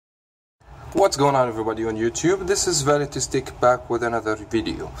What's going on, everybody on YouTube? This is Stick back with another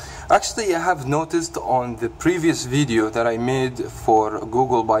video. Actually, I have noticed on the previous video that I made for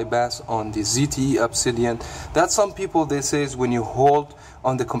Google bypass on the ZTE Obsidian that some people, they say when you hold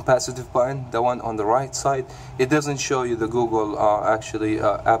on the capacitive button, the one on the right side, it doesn't show you the Google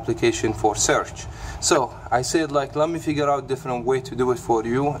application for search. So I said, like, let me figure out different way to do it for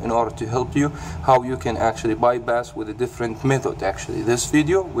you in order to help you how you can actually bypass with a different method. Actually, this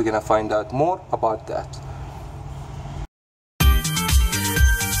video we're gonna find out more about that.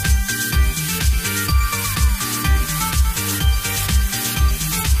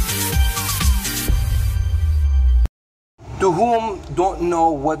 To whom don't know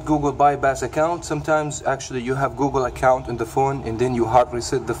what Google bypass account, sometimes actually you have Google account in the phone and then you hard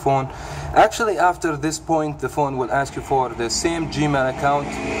reset the phone. Actually, after this point, the phone will ask you for the same Gmail account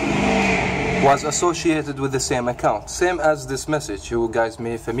was associated with the same account, same as this message you guys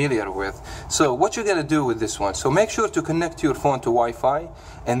may be familiar with. So what you're gonna do with this one, so make sure to connect your phone to Wi-Fi,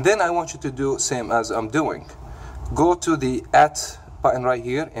 and then I want you to do same as I'm doing. Go to the @ button right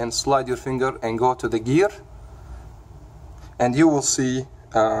here and slide your finger and go to the gear, and you will see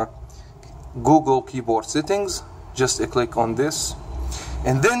Google keyboard settings. Just click on this,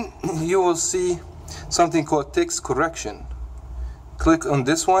 and then you will see something called text correction. Click on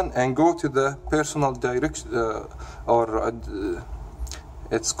this one and go to the personal direction,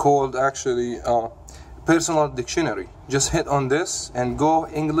 it's called actually personal dictionary. Just hit on this and go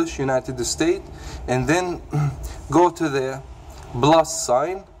English United States, and then go to the plus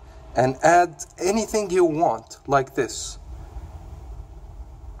sign and add anything you want like this.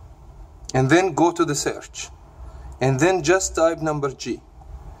 And then go to the search, and then just type number G,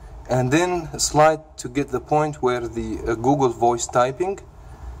 and then slide to get the point where the Google voice typing,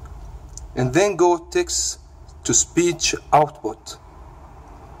 and then go text to speech output,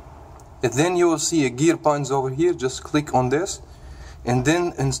 and then you will see a gear buttons over here. Just click on this and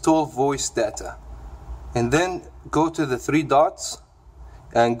then install voice data, and then go to the 3 dots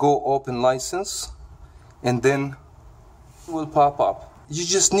and go open license, and then it will pop up. You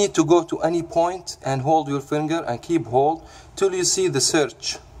just need to go to any point and hold your finger and keep hold till you see the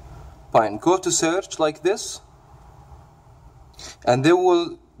search button. Go to search like this, and they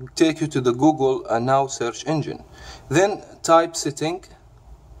will take you to the Google Now search engine. Then type setting,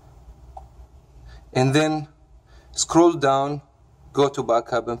 and then scroll down, go to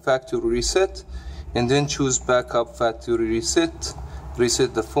backup and factory reset, and then choose backup factory reset,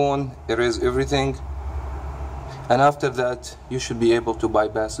 reset the phone, erase everything. And after that, you should be able to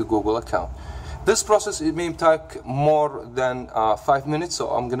bypass the Google account. This process, it may take more than 5 minutes,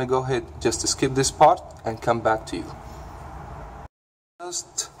 so I'm gonna go ahead just skip this part and come back to you.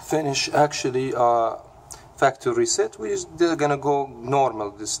 Just finish actually factory reset. We're gonna go normal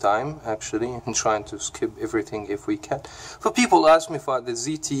this time actually, and trying to skip everything if we can. For people ask me for the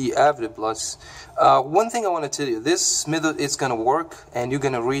ZTE Obsidain Plus, one thing I want to tell you, this method is gonna work and you're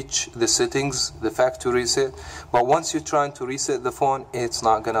gonna reach the settings, the factory reset, but once you're trying to reset the phone, it's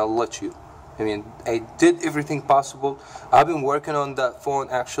not gonna let you. I mean, I did everything possible. I've been working on that phone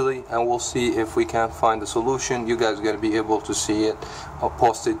actually, and we'll see if we can find a solution. You guys are gonna be able to see it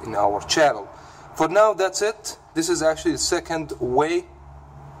posted in our channel. For now, that's it. This is actually the second way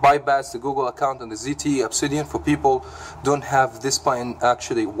bypass the Google account on the ZTE Obsidian for people don't have this button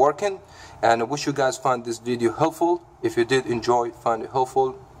actually working. And I wish you guys found this video helpful. If you did find it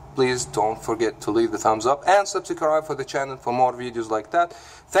helpful, please don't forget to leave the thumbs up and subscribe for the channel for more videos like that.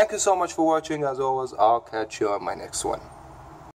 Thank you so much for watching. As always, I'll catch you on my next one.